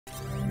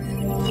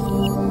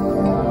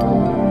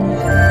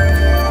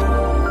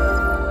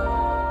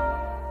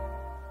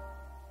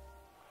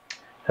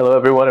Hello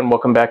everyone and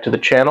welcome back to the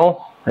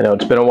channel. I know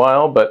it's been a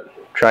while, but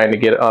trying to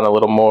get on a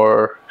little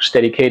more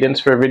steady cadence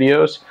for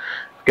videos.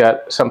 I've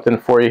got something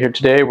for you here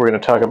today. We're going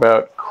to talk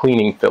about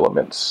cleaning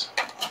filaments.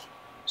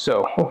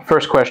 So,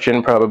 first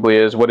question probably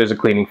is, what is a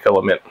cleaning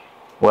filament?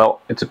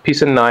 Well, it's a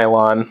piece of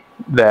nylon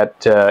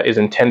that is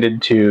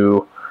intended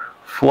to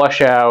flush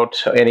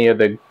out any of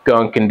the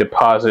gunk and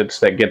deposits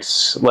that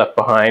gets left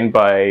behind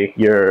by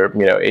your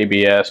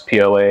ABS,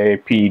 PLA,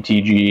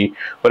 PETG,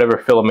 whatever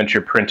filament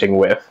you're printing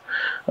with.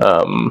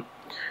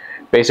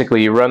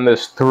 Basically, you run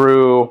this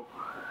through,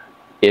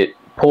 it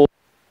pulls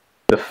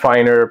the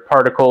finer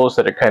particles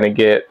that kind of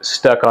get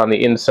stuck on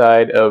the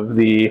inside of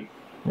the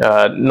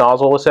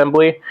nozzle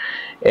assembly,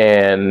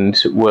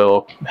 and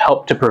will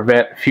help to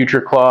prevent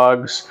future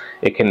clogs.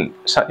 It can,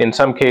 in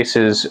some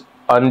cases,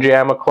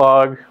 unjam a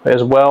clog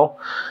as well.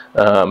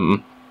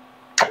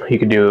 You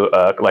could do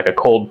like a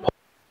cold pull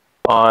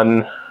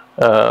on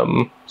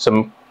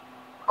some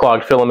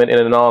clogged filament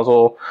in a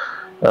nozzle.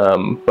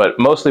 But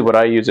mostly what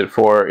I use it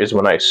for is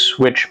when I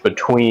switch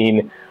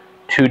between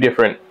two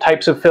different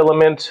types of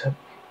filament,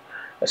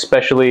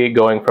 especially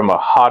going from a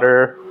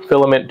hotter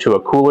filament to a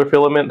cooler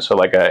filament, so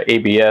like a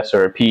ABS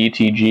or a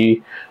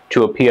PETG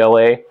to a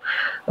PLA,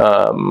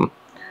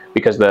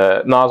 because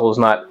the nozzle is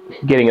not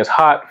getting as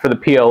hot for the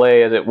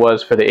PLA as it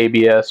was for the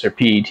ABS or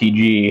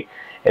PETG,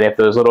 and if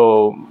those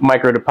little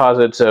micro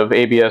deposits of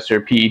ABS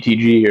or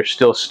PETG are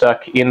still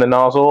stuck in the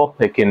nozzle,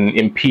 it can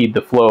impede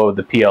the flow of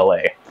the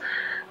PLA.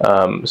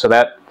 So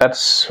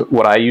that's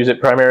what I use it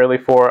primarily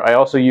for. I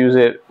also use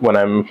it when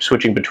I'm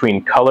switching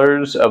between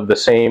colors of the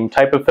same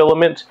type of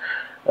filament.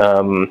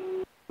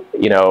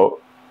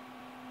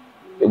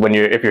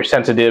 If you're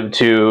sensitive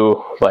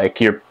to,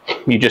 like, you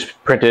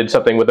just printed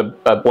something with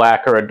a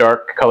black or a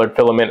dark colored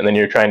filament, and then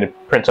you're trying to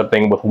print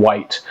something with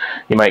white,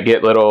 you might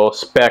get little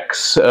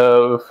specks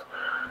of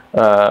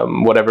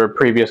whatever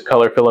previous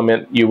color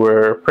filament you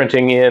were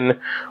printing in,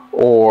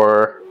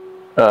 or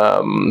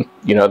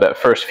that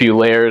first few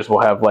layers will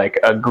have like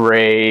a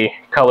gray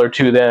color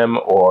to them,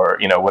 or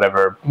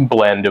whatever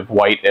blend of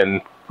white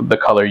and the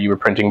color you were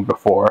printing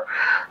before.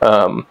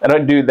 I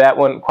don't do that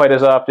one quite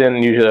as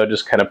often. Usually I'll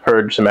just kind of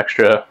purge some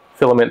extra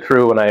filament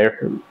through when I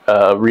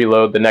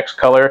reload the next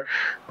color,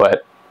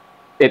 but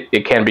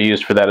it can be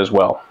used for that as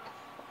well.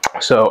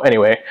 So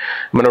anyway,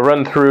 I'm going to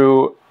run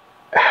through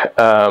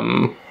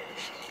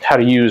how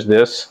to use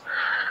this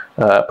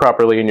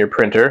properly in your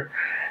printer.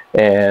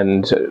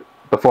 And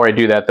before I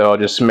do that, though, I'll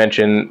just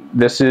mention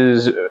this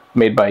is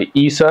made by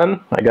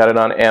eSun. I got it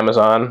on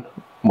Amazon.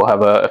 We'll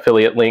have an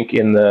affiliate link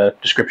in the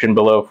description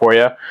below for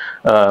you.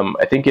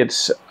 I think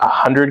it's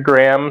 100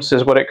 grams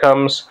is what it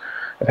comes.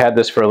 I've had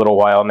this for a little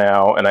while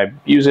now, and I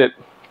use it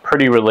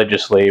pretty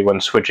religiously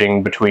when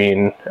switching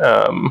between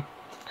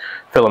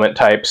filament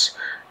types.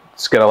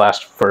 It's going to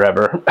last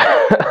forever.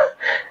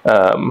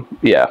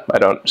 Yeah, I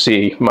don't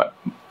see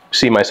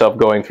myself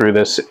going through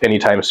this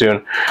anytime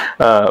soon.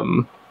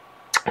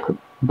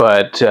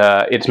 But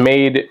it's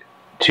made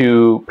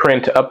to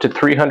print up to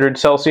 300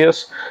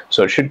 Celsius,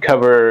 so it should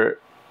cover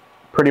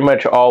pretty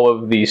much all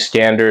of the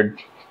standard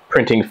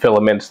printing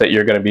filaments that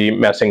you're going to be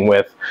messing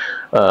with.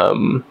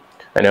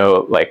 I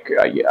know, like,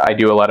 I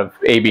do a lot of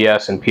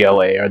ABS and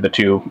PLA are the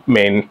two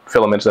main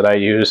filaments that I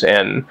use,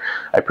 and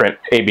I print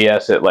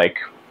ABS at like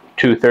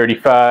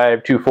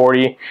 235,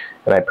 240,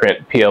 and I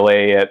print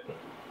PLA at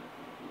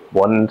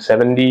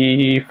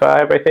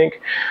 175, I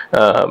think.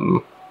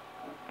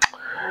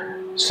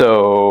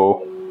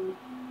 So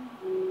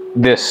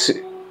this,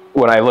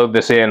 when I load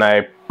this in,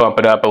 I bump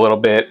it up a little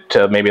bit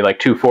to maybe like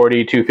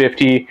 240,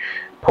 250,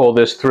 pull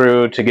this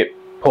through to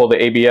pull the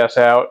ABS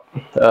out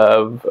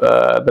of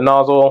the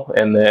nozzle,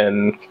 and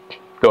then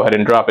go ahead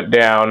and drop it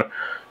down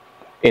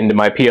into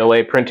my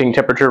PLA printing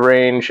temperature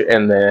range,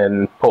 and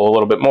then pull a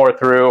little bit more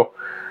through,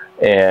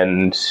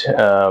 and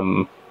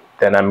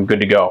then I'm good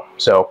to go.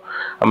 So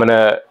I'm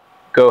gonna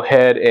go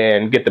ahead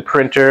and get the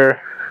printer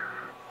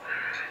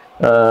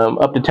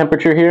up to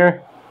temperature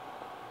here.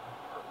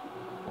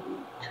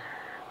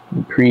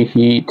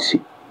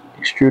 Preheat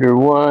extruder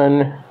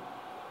 1.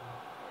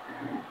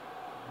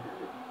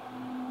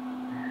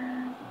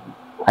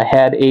 I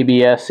had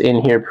ABS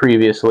in here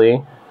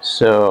previously,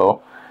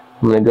 so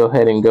I'm going to go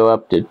ahead and go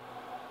up to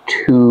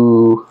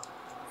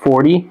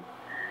 240,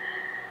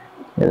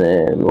 and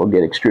then we'll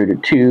get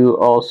extruder 2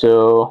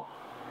 also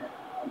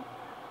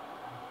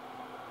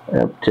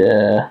up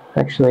to,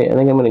 actually I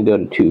think I'm going to go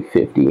to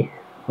 250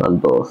 on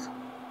both.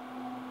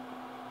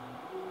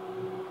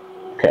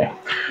 Okay,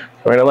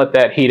 we're going to let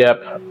that heat up.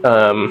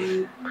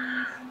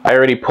 I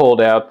already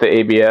pulled out the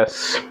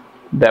ABS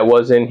that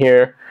was in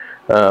here,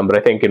 but I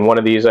think in one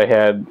of these I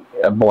had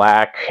a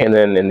black, and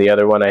then in the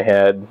other one I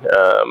had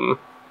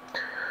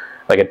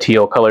like a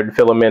teal colored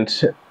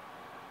filament,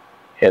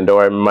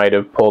 or I might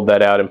have pulled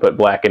that out and put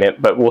black in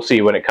it, but we'll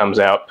see when it comes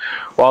out.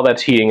 While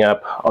that's heating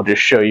up, I'll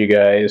just show you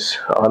guys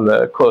on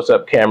the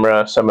close-up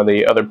camera some of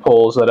the other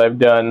pulls that I've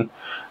done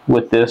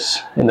with this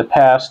in the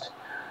past.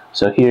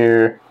 So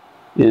here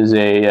is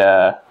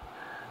I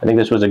think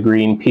this was a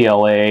green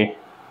PLA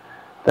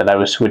that I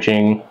was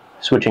switching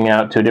switching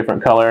out to a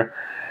different color.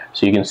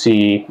 So you can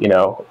see, you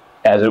know,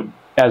 as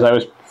I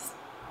was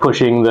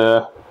pushing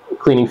the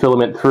cleaning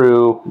filament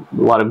through,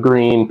 a lot of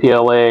green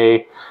PLA,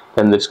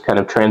 then this kind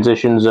of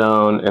transition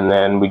zone, and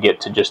then we get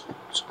to just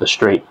the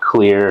straight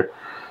clear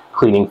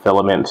cleaning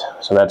filament.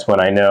 So that's when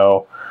I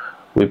know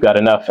we've got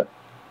enough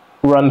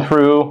run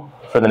through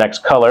for the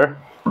next color.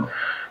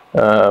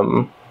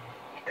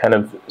 Kind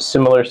of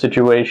similar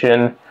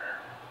situation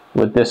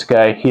with this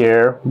guy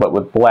here, but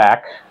with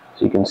black.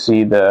 So you can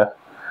see the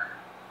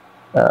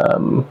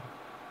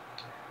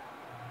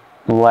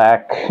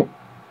black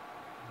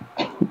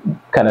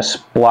kind of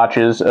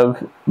splotches of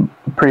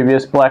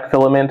previous black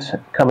filament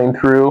coming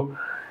through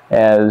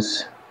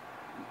as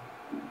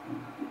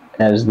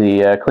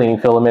the cleaning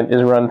filament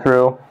is run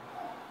through.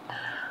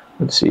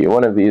 Let's see,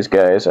 one of these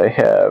guys, I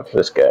have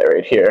this guy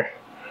right here.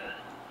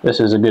 This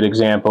is a good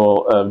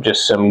example of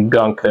just some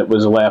gunk that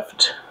was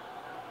left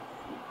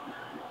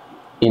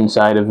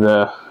inside of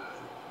the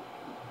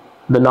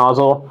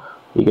nozzle.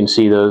 You can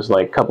see those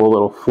like couple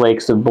little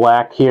flakes of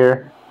black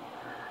here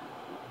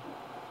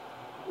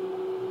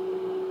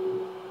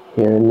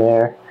and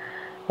there.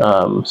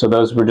 So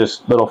those were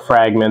just little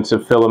fragments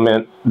of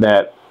filament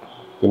that,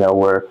 you know,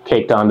 were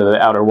caked onto the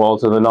outer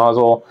walls of the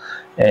nozzle,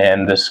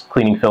 and this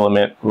cleaning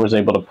filament was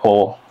able to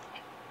pull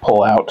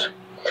out.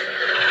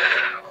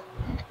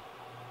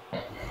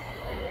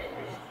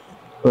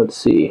 Let's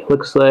see,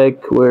 looks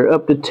like we're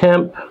up to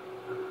temp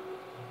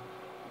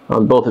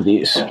on both of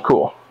these.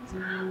 Cool.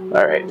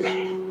 All right.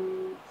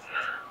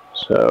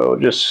 So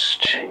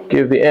just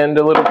give the end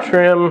a little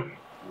trim.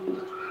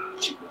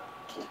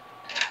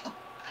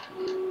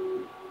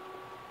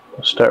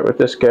 We'll start with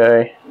this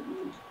guy.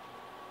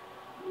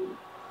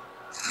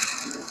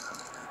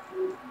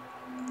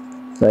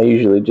 I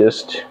usually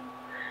just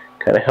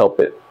kind of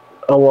help it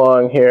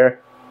along here.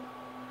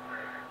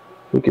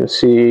 You can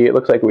see it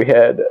looks like we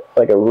had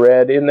like a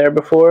red in there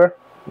before.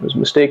 I was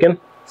mistaken.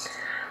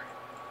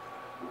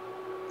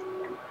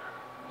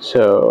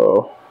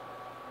 So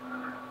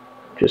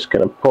just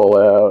gonna pull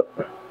out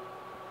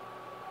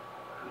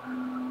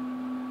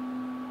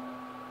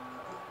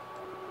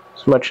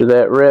as much of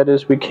that red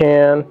as we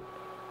can.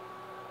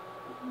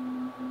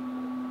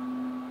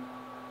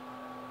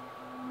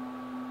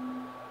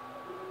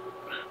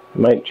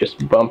 Might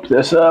just bump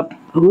this up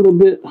a little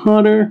bit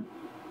hotter.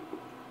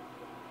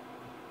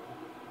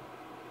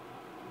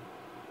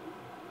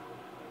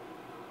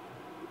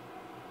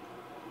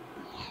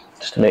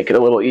 Just to make it a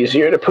little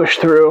easier to push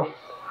through.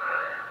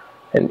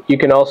 And you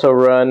can also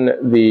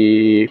run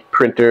the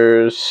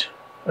printer's,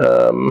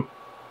 you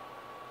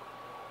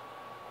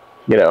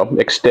know,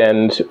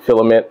 extend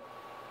filament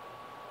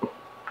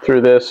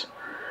through this.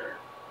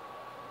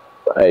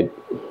 I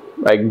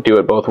do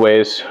it both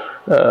ways.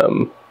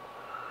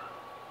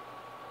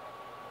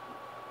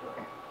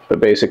 But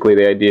basically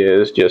the idea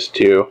is just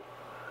to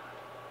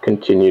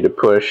continue to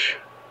push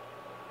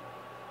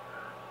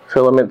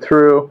filament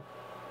through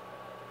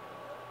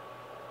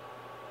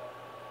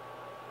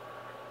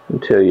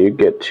until you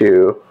get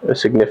to a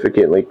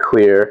significantly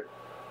clear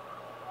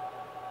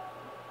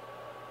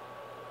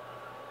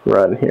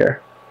run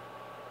here.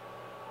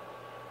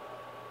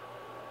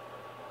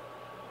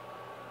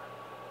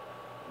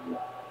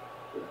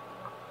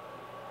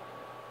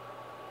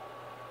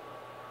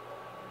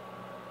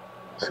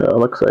 So it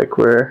looks like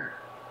we're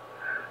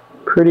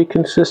pretty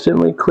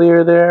consistently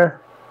clear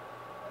there.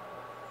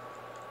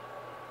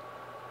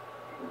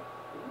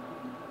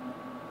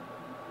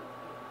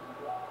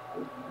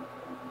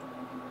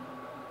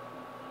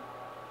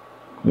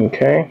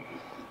 Okay,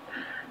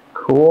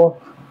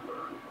 cool.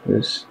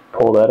 Just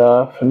pull that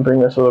off and bring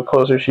this a little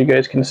closer so you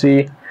guys can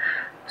see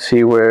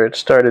where it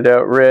started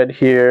out red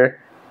here,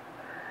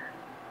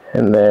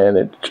 and then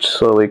it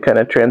slowly kind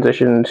of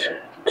transitioned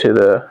to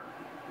the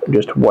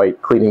just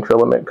white cleaning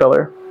filament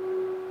color.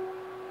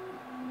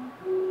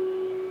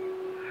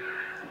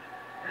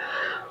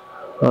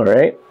 All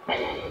right,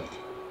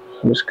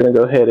 I'm just going to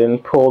go ahead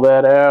and pull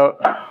that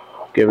out,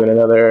 give it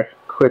another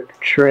quick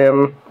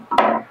trim.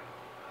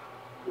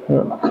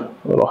 A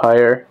little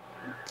higher,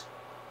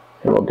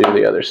 and we'll do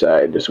the other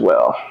side as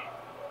well.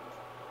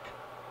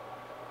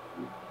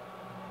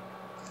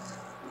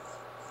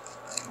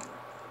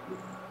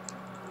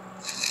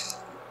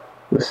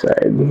 This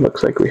side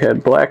looks like we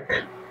had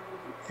black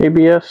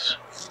ABS.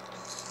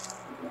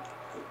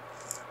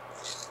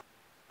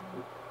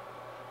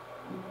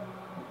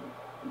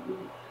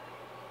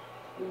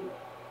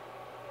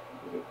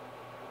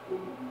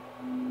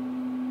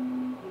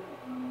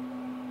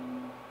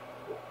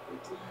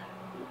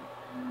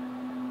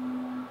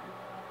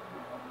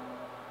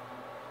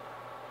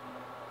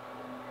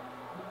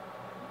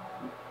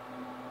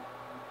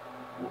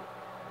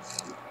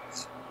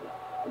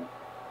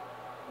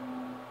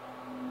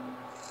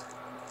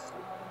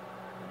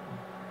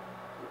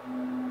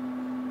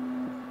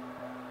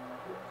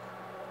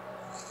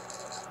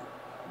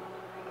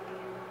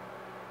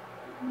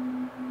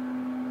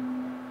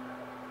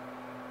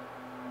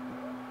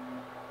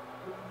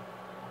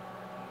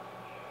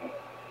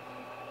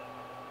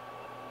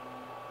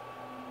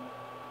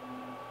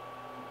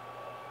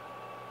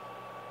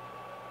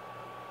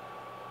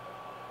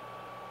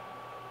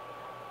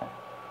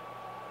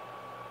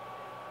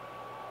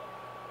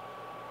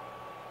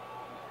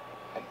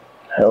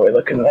 How are we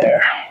looking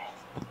there?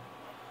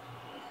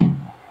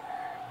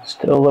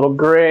 Still a little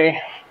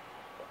gray.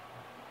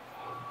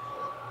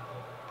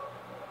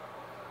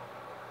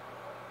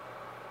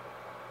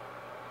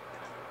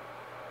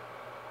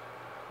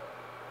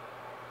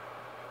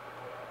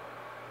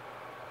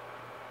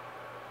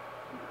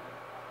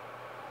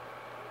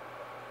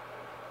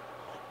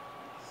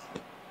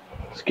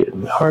 It's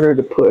getting harder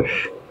to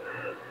push.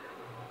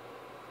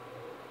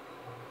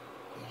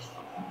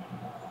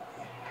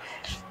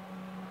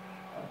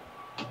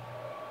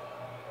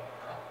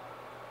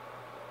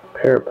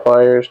 Pair of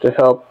pliers to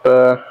help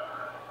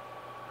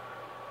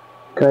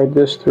guide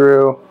this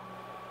through.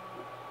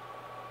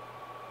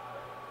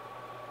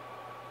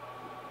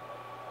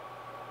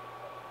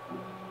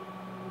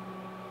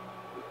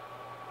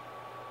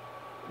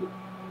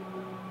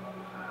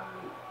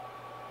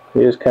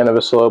 It is kind of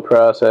a slow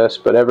process,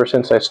 but ever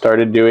since I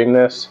started doing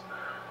this,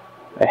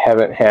 I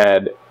haven't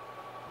had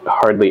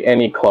hardly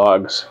any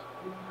clogs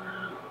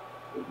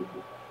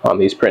on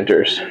these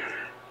printers.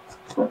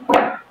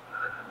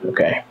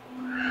 Okay,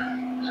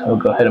 so we'll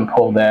go ahead and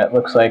pull that.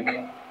 Looks like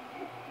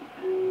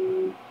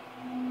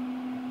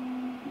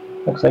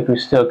we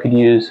still could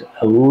use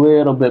a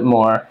little bit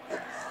more,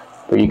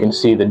 but you can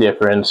see the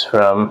difference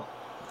from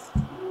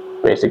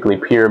basically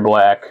pure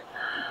black,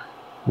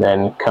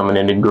 then coming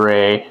into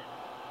gray,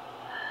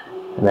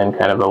 and then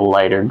kind of a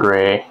lighter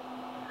gray.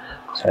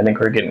 So I think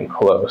we're getting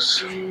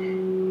close.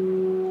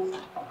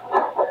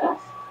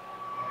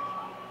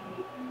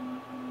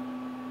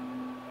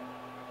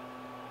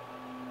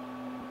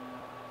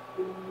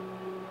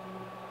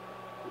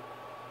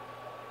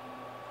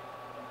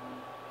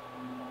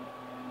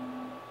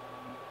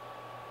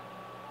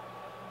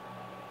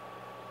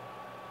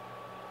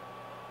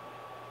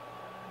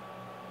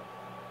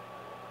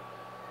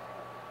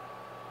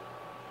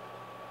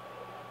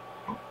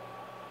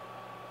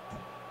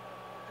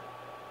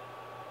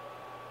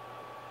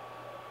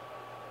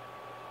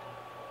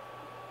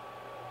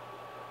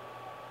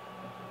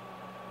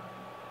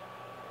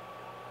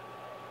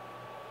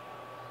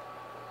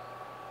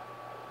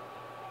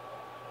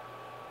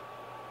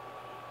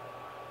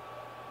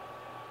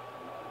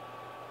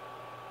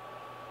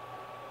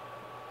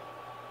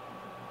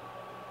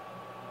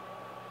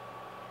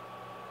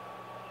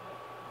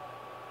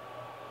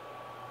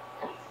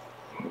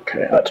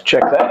 Okay, let's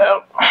check that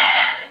out.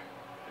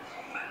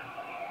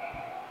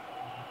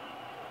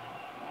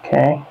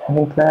 Okay, I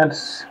think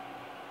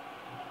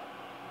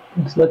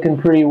it's looking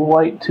pretty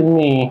white to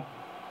me.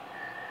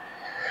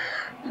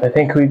 I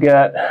think we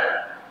got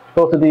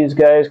both of these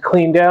guys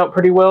cleaned out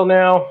pretty well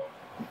now.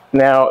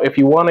 Now, if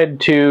you wanted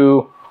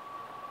to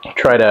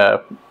try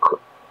to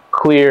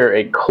clear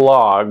a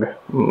clog,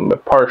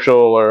 partial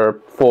or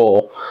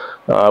full,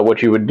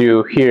 what you would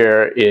do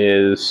here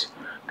is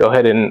go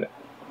ahead and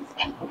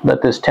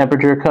let this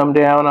temperature come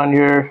down on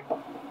your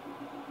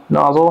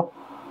nozzle.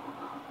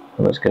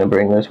 I'm just going to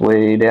bring this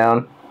way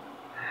down.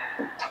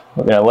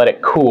 We're going to let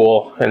it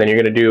cool, and then you're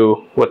going to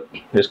do what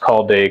is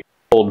called a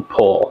cold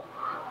pull.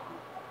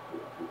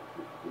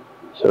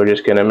 So we're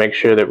just going to make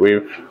sure that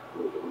we've,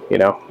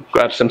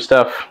 got some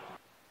stuff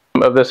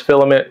of this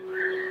filament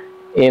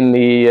in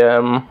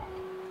the,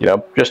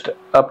 just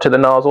up to the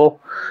nozzle,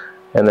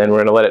 and then we're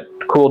going to let it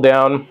cool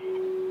down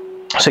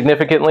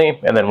significantly,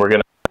 and then we're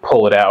going to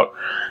pull it out,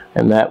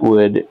 and that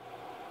would,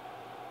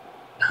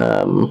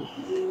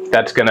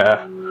 that's going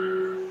to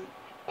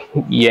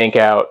yank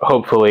out,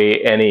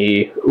 hopefully,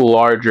 any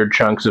larger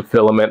chunks of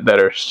filament that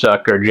are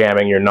stuck or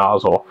jamming your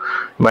nozzle.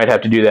 You might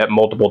have to do that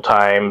multiple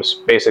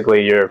times.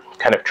 Basically, you're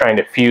kind of trying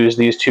to fuse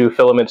these two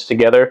filaments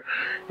together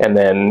and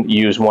then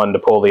use one to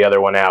pull the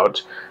other one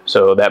out.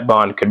 So that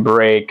bond could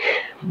break.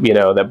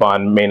 That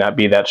bond may not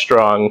be that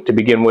strong to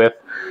begin with.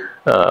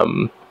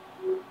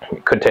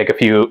 It could take a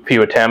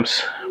few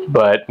attempts,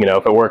 but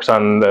if it works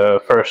on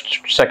the first,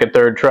 second,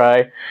 third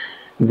try,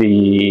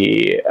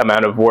 the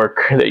amount of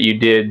work that you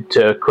did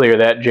to clear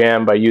that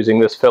jam by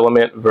using this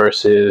filament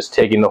versus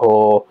taking the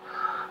whole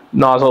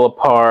nozzle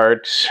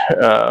apart,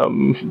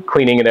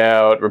 cleaning it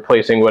out,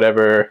 replacing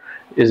whatever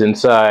is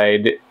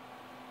inside,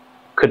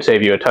 could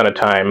save you a ton of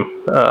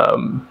time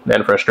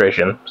and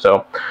frustration.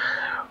 So,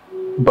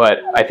 but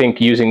I think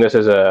using this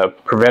as a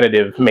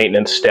preventative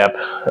maintenance step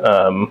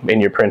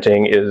in your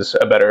printing is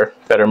a better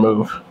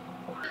move.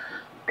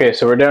 Okay,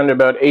 so we're down to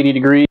about 80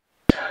 degrees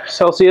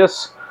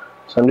Celsius.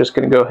 So I'm just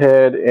going to go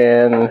ahead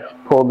and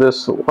pull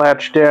this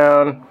latch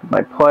down with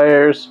my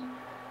pliers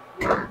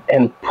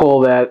and pull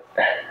that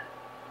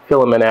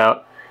filament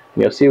out.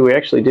 And you'll see we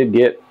actually did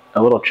get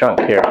a little chunk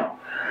here.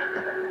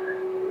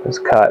 It's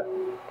caught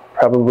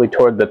probably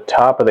toward the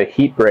top of the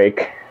heat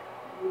break.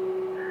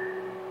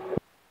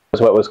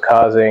 Was what was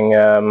causing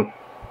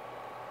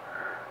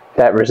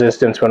that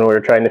resistance when we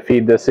were trying to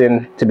feed this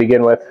in to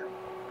begin with.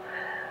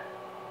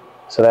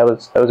 So that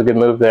was a good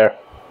move there.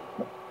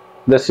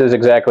 This is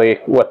exactly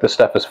what this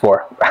stuff is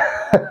for.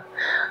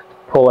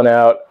 Pulling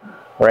out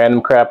random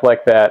crap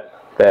like that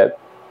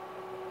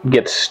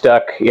gets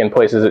stuck in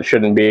places it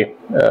shouldn't be,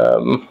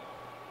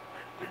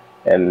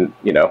 and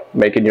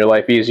making your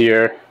life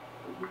easier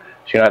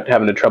so you're not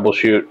having to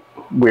troubleshoot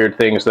weird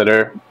things that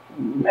are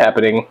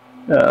happening,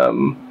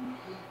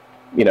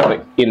 you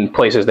know, in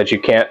places that you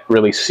can't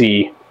really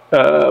see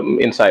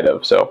inside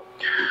of. So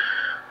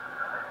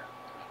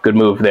good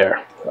move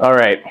there. All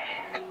right.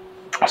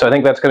 So I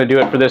think that's going to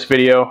do it for this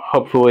video.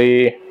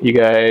 Hopefully you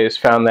guys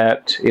found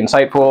that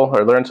insightful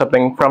or learned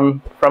something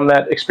from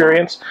that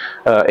experience.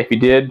 If you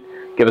did,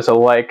 give us a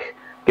like,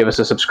 give us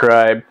a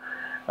subscribe,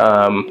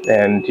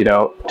 and, you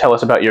know, tell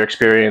us about your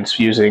experience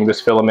using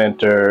this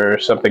filament or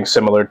something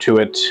similar to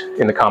it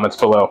in the comments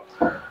below.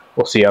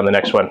 We'll see you on the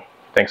next one.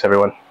 Thanks,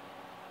 everyone.